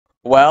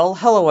Well,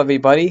 hello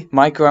everybody,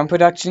 Micro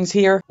Productions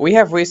here. We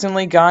have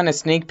recently gotten a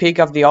sneak peek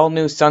of the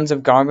all-new Sons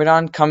of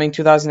Garmadon coming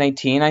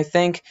 2018, I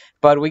think,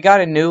 but we got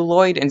a new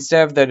Lloyd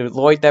instead of the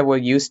Lloyd that we're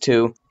used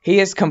to.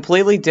 He is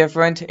completely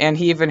different, and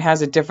he even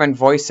has a different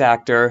voice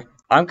actor.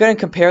 I'm gonna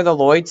compare the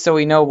Lloyds so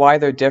we know why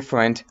they're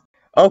different.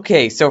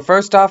 Okay, so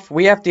first off,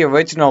 we have the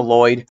original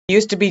Lloyd. He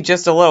used to be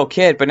just a little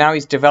kid, but now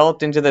he's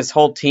developed into this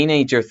whole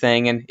teenager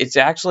thing, and it's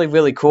actually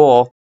really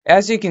cool.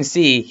 As you can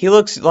see, he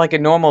looks like a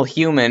normal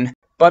human.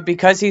 But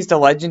because he's the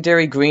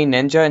legendary green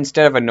ninja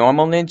instead of a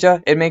normal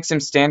ninja, it makes him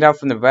stand out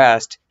from the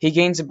rest. He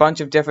gains a bunch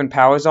of different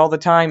powers all the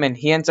time, and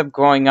he ends up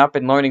growing up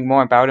and learning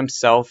more about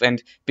himself and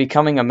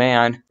becoming a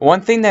man. One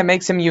thing that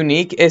makes him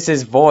unique is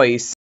his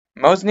voice.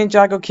 Most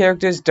Ninjago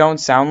characters don't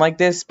sound like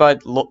this,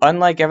 but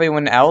unlike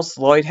everyone else,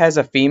 Lloyd has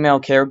a female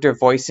character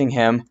voicing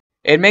him.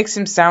 It makes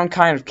him sound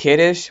kind of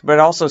kiddish, but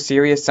also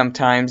serious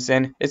sometimes,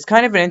 and it's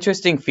kind of an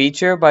interesting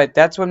feature, but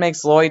that's what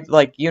makes Lloyd,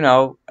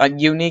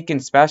 unique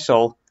and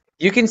special.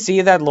 You can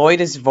see that Lloyd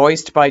is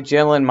voiced by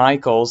Jillian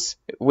Michaels,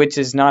 which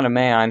is not a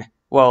man.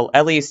 Well,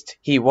 at least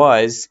he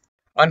was.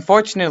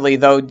 Unfortunately,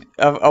 though,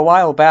 a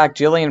while back,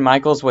 Jillian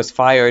Michaels was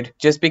fired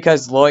just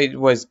because Lloyd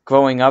was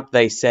growing up,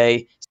 they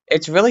say.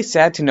 It's really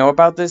sad to know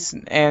about this,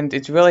 and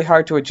it's really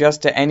hard to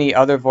adjust to any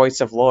other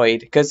voice of Lloyd,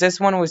 because this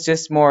one was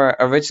just more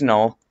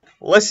original.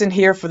 Listen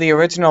here for the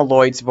original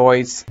Lloyd's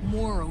voice.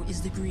 Moro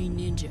is the Green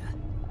Ninja,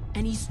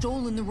 and he's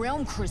stolen the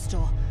Realm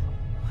Crystal.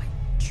 I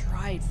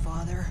tried,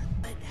 Father.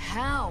 But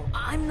how?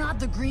 I'm not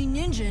the Green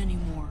Ninja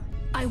anymore.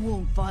 I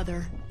won't,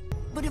 Father.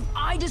 But if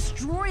I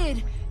destroy it,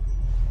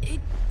 it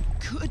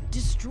could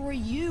destroy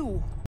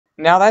you.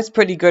 Now that's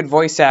pretty good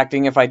voice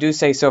acting if I do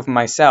say so for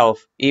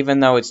myself, even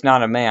though it's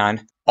not a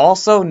man.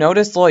 Also,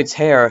 notice Lloyd's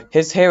hair.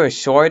 His hair is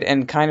short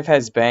and kind of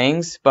has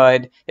bangs,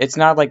 but it's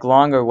not like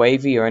long or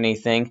wavy or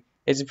anything.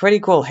 It's a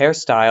pretty cool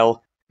hairstyle.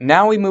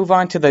 Now we move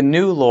on to the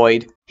new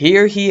Lloyd.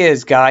 Here he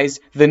is, guys,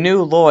 the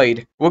new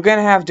Lloyd. We're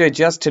gonna have to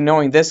adjust to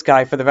knowing this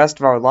guy for the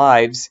rest of our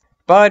lives.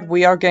 But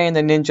we are getting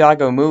the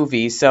Ninjago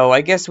movie, so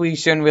I guess we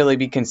shouldn't really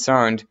be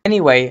concerned.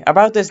 Anyway,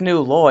 about this new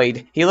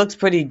Lloyd, he looks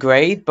pretty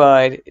great,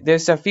 but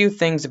there's a few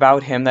things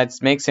about him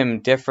that makes him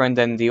different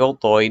than the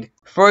old Lloyd.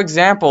 For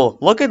example,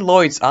 look at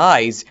Lloyd's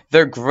eyes.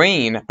 They're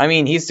green. I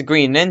mean, he's the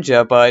Green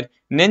Ninja, but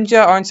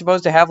ninja aren't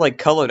supposed to have,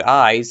 colored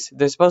eyes.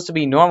 They're supposed to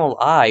be normal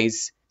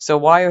eyes. So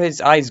why are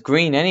his eyes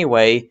green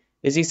anyway?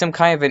 Is he some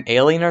kind of an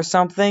alien or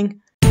something?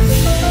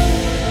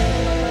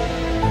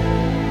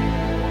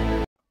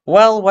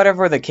 Well,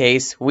 whatever the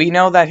case, we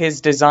know that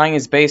his design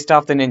is based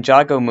off the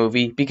Ninjago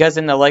movie, because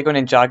in the Lego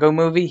Ninjago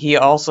movie, he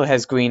also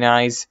has green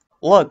eyes.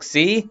 Look,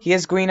 see? He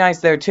has green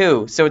eyes there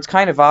too, so it's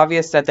kind of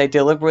obvious that they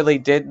deliberately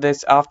did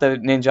this off the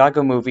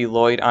Ninjago movie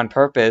Lloyd on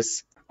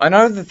purpose.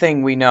 Another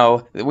thing we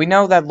know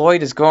that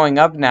Lloyd is growing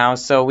up now,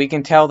 so we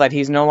can tell that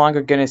he's no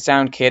longer gonna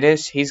sound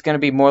kiddish. He's gonna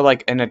be more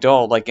like an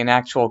adult, like an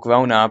actual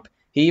grown-up.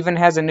 He even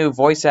has a new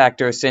voice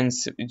actor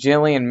since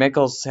Jillian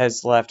Michaels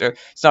has left.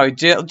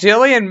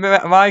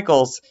 Jillian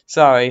Michaels!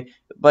 Sorry.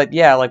 But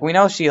yeah, we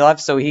know she left,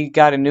 so he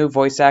got a new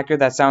voice actor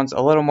that sounds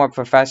a little more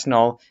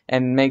professional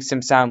and makes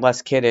him sound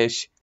less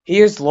kiddish.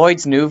 Here's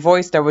Lloyd's new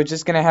voice that we're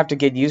just gonna have to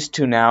get used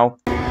to now.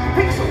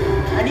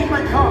 Pixel, I need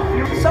my car.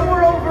 You're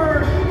somewhere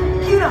over...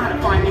 You know how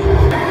to find me.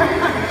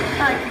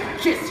 I can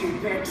kiss you,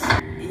 Pix.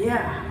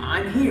 Yeah,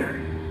 I'm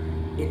here.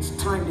 It's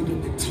time to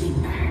get the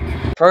team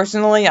back.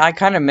 Personally, I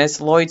kind of miss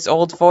Lloyd's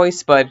old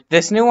voice, but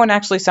this new one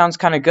actually sounds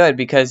kind of good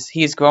because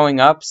he's growing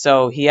up,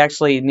 so he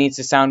actually needs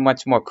to sound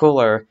much more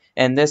cooler,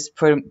 and this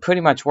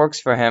pretty much works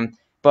for him.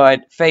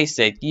 But face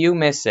it, you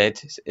miss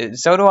it.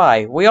 So do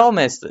I. We all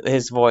miss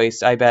his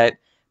voice, I bet.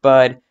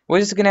 But we're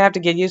just gonna have to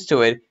get used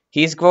to it.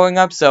 He's growing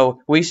up, so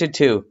we should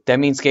too. That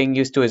means getting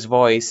used to his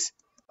voice.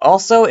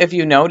 Also, if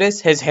you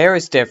notice, his hair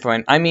is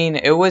different. I mean,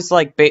 it was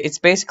it's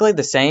basically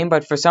the same,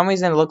 but for some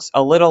reason it looks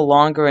a little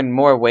longer and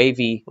more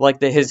wavy,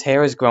 like his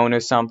hair is grown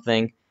or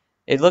something.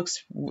 It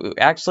looks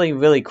actually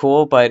really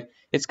cool, but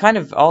it's kind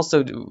of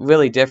also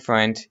really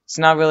different. It's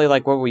not really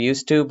like what we're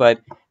used to, but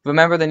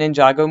remember the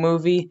Ninjago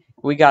movie?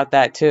 We got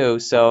that too,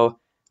 so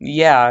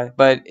yeah,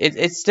 but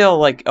it's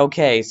still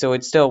okay, so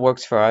it still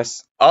works for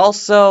us.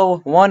 Also,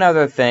 one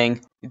other thing.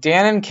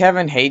 Dan and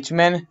Kevin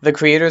Hageman, the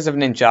creators of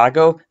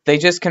Ninjago, they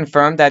just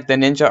confirmed that the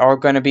ninja are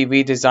going to be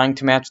redesigned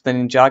to match the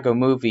Ninjago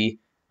movie.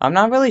 I'm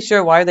not really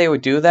sure why they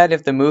would do that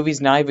if the movie's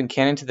not even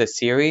canon to the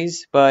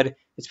series, but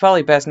it's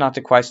probably best not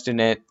to question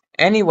it.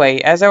 Anyway,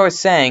 as I was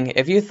saying,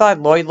 if you thought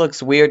Lloyd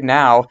looks weird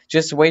now,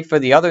 just wait for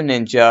the other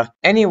ninja.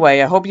 Anyway,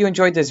 I hope you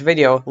enjoyed this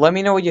video. Let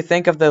me know what you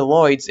think of the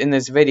Lloyds in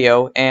this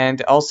video,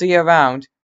 and I'll see you around.